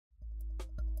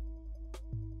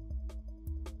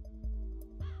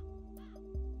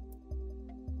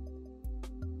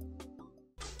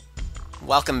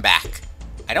welcome back.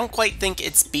 I don't quite think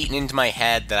it's beaten into my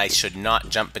head that I should not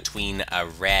jump between a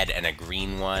red and a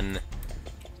green one,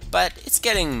 but it's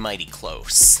getting mighty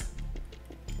close.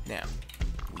 Now,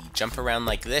 we jump around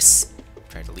like this,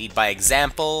 try to lead by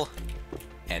example,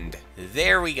 and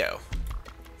there we go.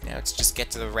 Now let's just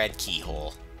get to the red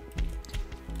keyhole.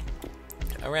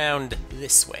 Around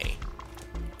this way.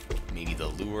 Maybe the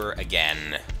lure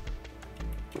again.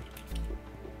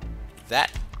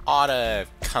 That oughta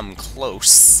come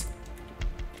close.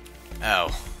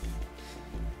 Oh.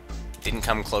 Didn't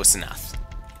come close enough.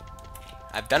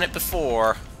 I've done it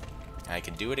before. I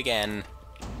can do it again.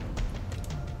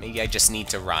 Maybe I just need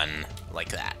to run like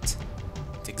that.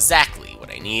 It's exactly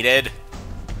what I needed.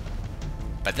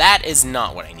 But that is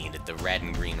not what I needed, the red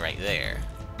and green right there.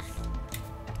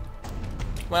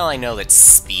 Well, I know that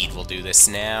speed will do this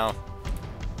now,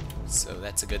 so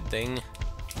that's a good thing.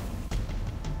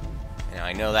 Now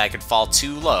I know that I could fall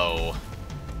too low.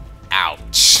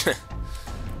 Ouch.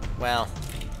 Well,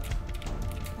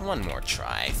 one more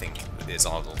try, I think is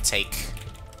all it'll take.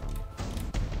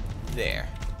 There.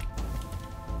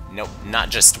 Nope, not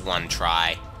just one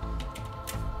try.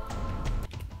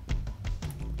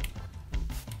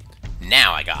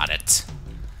 Now I got it.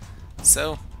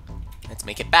 So, let's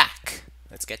make it back.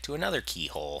 Let's get to another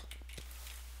keyhole.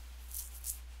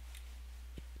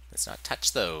 Let's not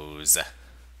touch those.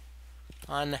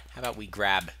 How about we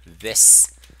grab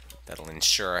this? That'll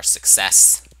ensure our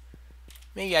success.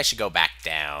 Maybe I should go back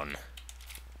down.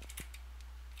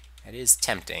 That is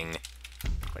tempting.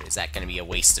 But is that going to be a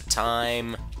waste of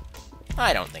time?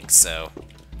 I don't think so.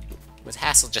 With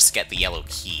hassle, just get the yellow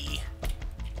key.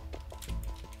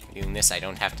 By doing this, I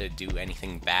don't have to do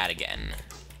anything bad again.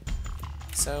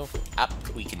 So, up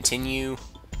we continue.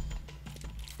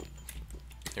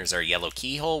 There's our yellow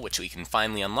keyhole, which we can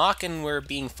finally unlock, and we're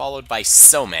being followed by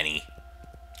so many.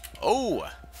 Oh!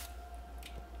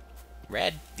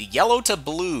 Red, the yellow to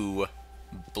blue,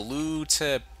 blue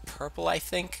to purple, I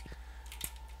think.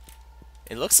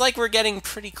 It looks like we're getting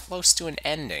pretty close to an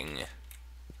ending.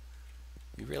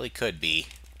 We really could be.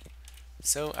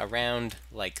 So, around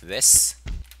like this.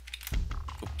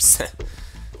 Oops.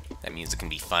 That music can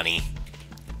be funny.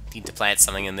 Need to plant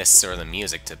something in this or the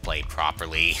music to play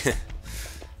properly.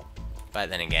 But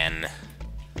then again...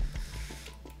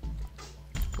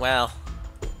 well...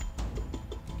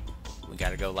 we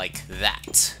gotta go like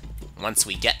that. Once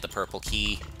we get the purple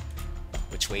key.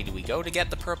 Which way do we go to get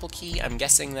the purple key? I'm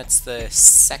guessing that's the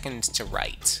second to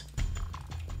right.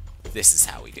 This is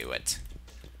how we do it.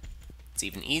 It's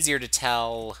even easier to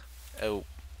tell... oh...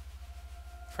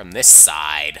 from this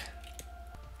side.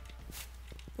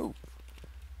 Ooh.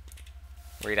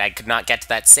 Worried I could not get to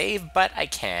that save, but I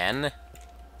can.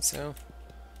 So,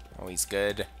 always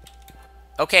good.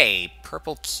 Okay,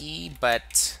 purple key,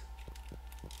 but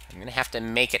I'm gonna have to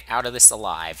make it out of this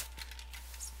alive.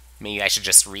 Maybe I should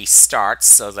just restart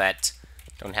so that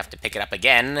I don't have to pick it up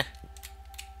again.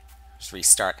 Just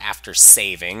restart after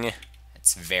saving.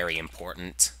 It's very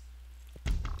important.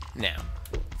 Now,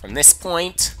 from this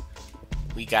point,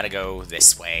 we gotta go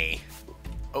this way.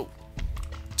 Oh,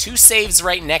 two saves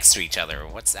right next to each other.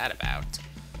 What's that about?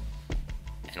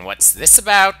 And what's this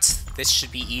about? This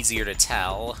should be easier to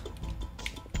tell.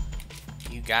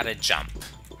 You gotta jump.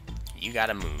 You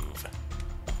gotta move.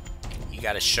 You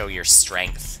gotta show your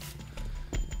strength.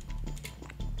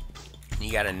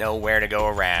 You gotta know where to go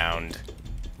around.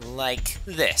 Like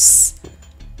this.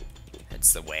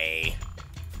 That's the way.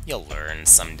 You'll learn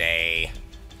someday.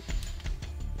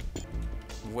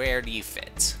 Where do you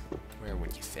fit? Where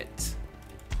would you fit?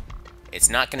 It's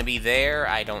not gonna be there,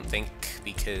 I don't think,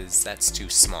 because that's too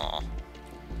small.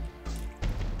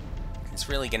 It's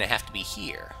really gonna have to be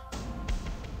here.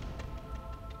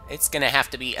 It's gonna have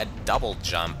to be a double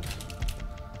jump.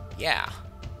 Yeah.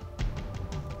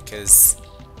 Because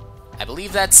I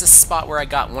believe that's the spot where I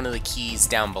got one of the keys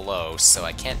down below, so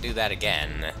I can't do that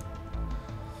again.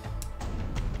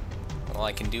 All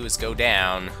I can do is go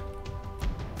down.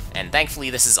 And thankfully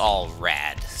this is all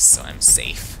red, so I'm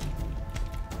safe.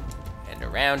 And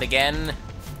around again.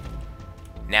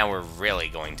 Now we're really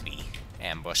going to be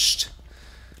ambushed.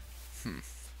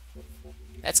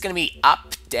 That's going to be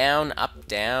up, down, up,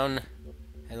 down.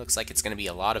 It looks like it's going to be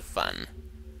a lot of fun.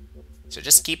 So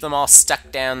just keep them all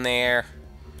stuck down there.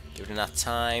 Give it enough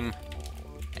time.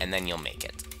 And then you'll make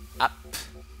it. Up.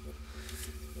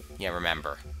 Yeah,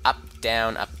 remember. Up,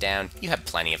 down, up, down. You have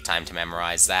plenty of time to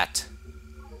memorize that.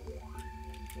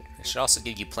 It should also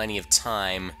give you plenty of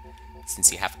time,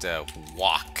 since you have to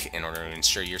walk in order to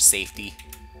ensure your safety.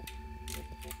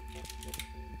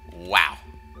 Wow.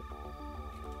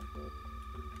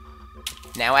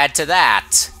 Now add to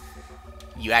that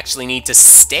You actually need to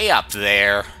stay up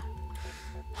there.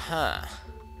 Huh.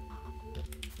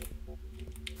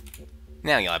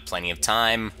 Now you'll have plenty of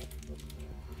time.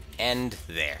 And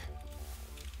there.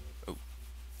 Ooh.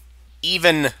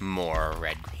 Even more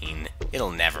red-green.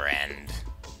 It'll never end.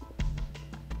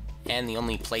 And the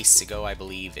only place to go, I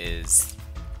believe, is...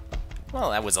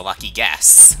 Well, that was a lucky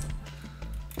guess.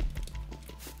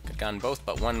 Could've gone both,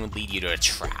 but one would lead you to a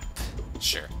trap.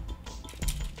 Sure.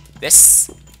 This,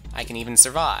 I can even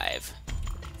survive.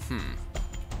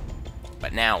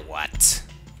 But now what?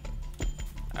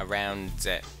 Around...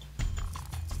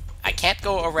 I can't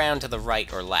go around to the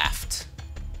right or left.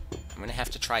 I'm gonna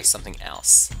have to try something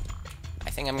else.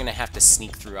 I think I'm gonna have to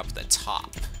sneak through up the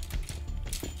top.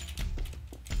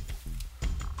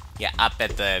 Yeah, up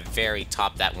at the very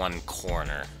top, that one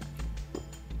corner.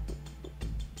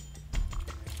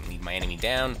 I can lead my enemy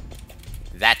down.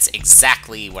 That's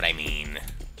exactly what I mean.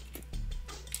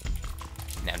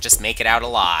 Now just make it out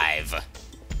alive.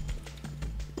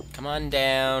 Come on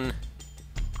down,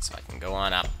 so I can go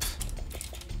on up.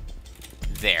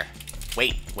 There.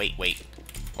 Wait.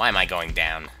 Why am I going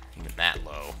down? Even that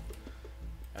low.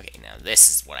 Okay, now this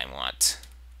is what I want.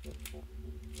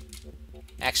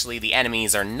 Actually, the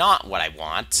enemies are not what I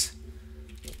want.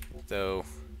 Though,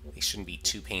 they shouldn't be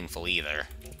too painful either.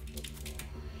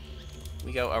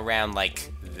 We go around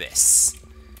like this,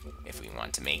 if we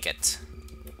want to make it.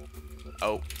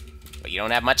 Oh, but you don't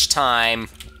have much time.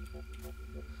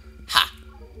 Ha!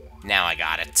 Now I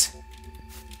got it.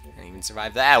 Didn't even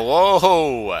survive that.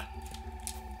 Whoa!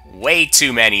 Way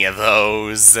too many of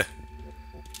those.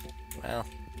 Well,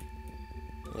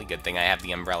 really good thing I have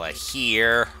the umbrella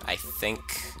here, I think.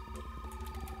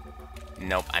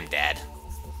 Nope, I'm dead.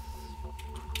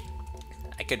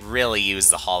 I could really use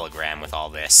the hologram with all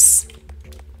this.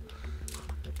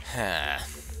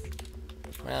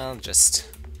 Well, just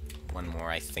one more,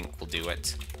 I think, will do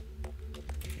it.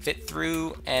 Fit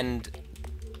through and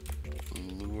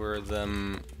lure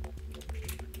them.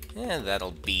 Yeah,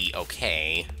 that'll be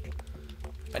okay.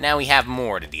 But now we have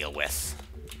more to deal with.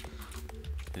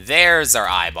 There's our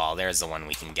eyeball. There's the one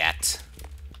we can get.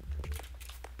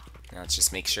 Now let's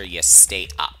just make sure you stay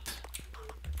up.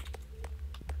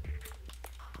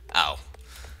 Oh.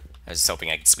 I was just hoping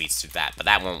I could squeeze through that, but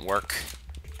that won't work.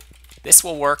 This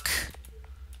will work.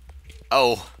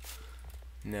 Oh.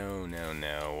 No.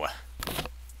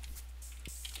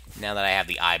 Now that I have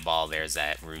the eyeball, there's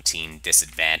that routine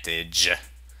disadvantage.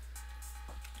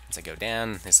 As I go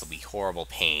down, this will be horrible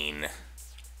pain.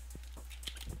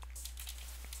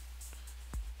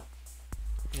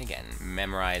 And again,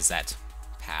 memorize that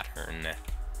pattern.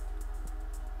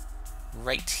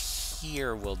 Right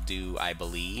here will do, I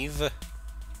believe.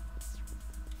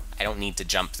 I don't need to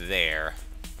jump there,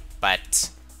 but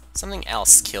something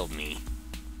else killed me.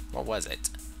 What was it?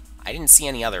 I didn't see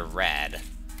any other red.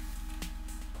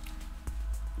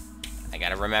 I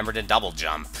gotta remember to double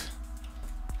jump.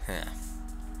 Huh.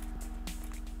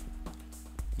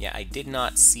 Yeah, I did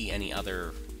not see any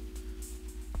other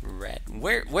red.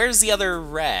 Where's the other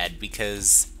red?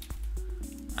 Because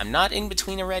I'm not in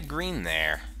between a red-green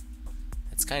there.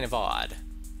 That's kind of odd.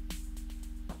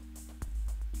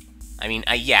 I mean,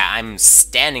 yeah, I'm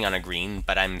standing on a green,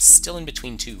 but I'm still in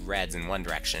between two reds in one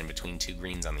direction and between two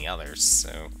greens on the other,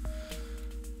 so...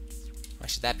 Why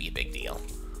should that be a big deal?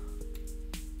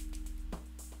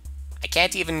 I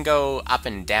can't even go up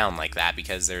and down like that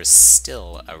because there's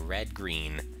still a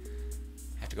red-green.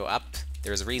 I have to go up.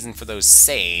 There's a reason for those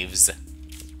saves.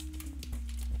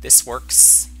 This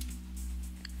works.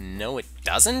 No, it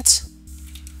doesn't?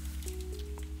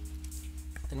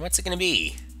 Then what's it gonna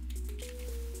be?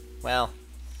 Well,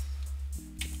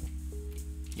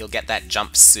 you'll get that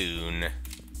jump soon.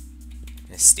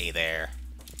 Just stay there.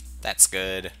 That's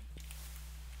good.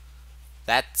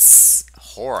 That's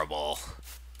horrible.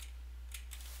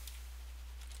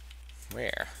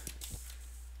 Where?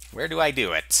 Where do I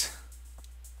do it?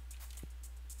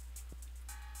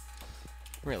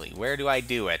 Really, where do I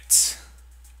do it?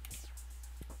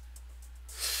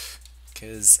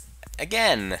 Because,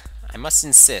 again, I must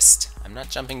insist, I'm not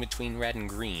jumping between red and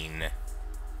green.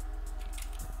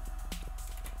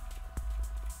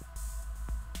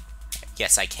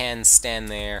 Yes, I can stand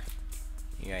there.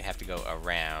 Maybe I have to go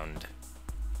around.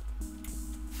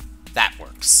 That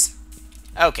works.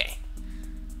 Okay.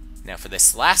 Now for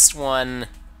this last one,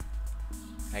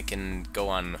 I can go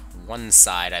on one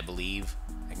side, I believe.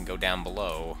 I can go down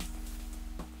below.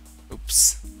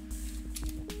 Oops.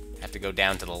 I have to go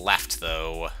down to the left,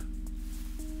 though.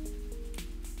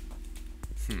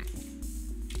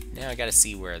 Now I gotta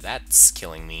see where that's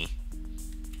killing me.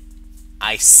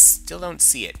 I still don't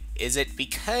see it. Is it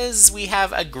because we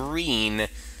have a green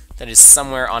that is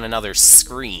somewhere on another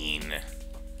screen?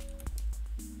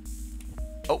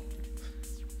 Oh,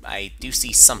 I do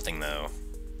see something, though.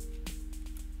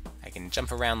 I can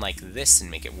jump around like this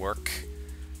and make it work,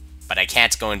 but I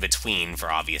can't go in between for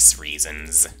obvious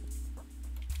reasons.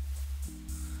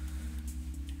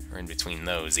 Or in between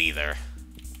those, either.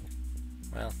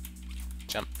 Well,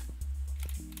 jump.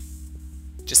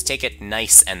 Just take it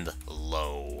nice and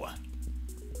low.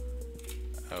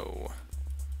 Oh.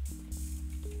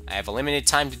 I have a limited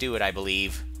time to do it, I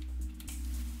believe.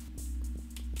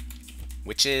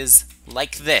 Which is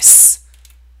like this.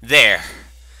 There.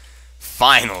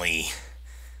 Finally.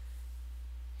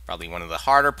 Probably one of the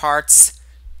harder parts.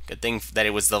 Good thing that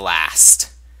it was the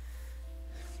last.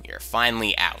 We are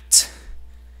finally out.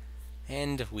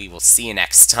 And we will see you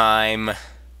next time.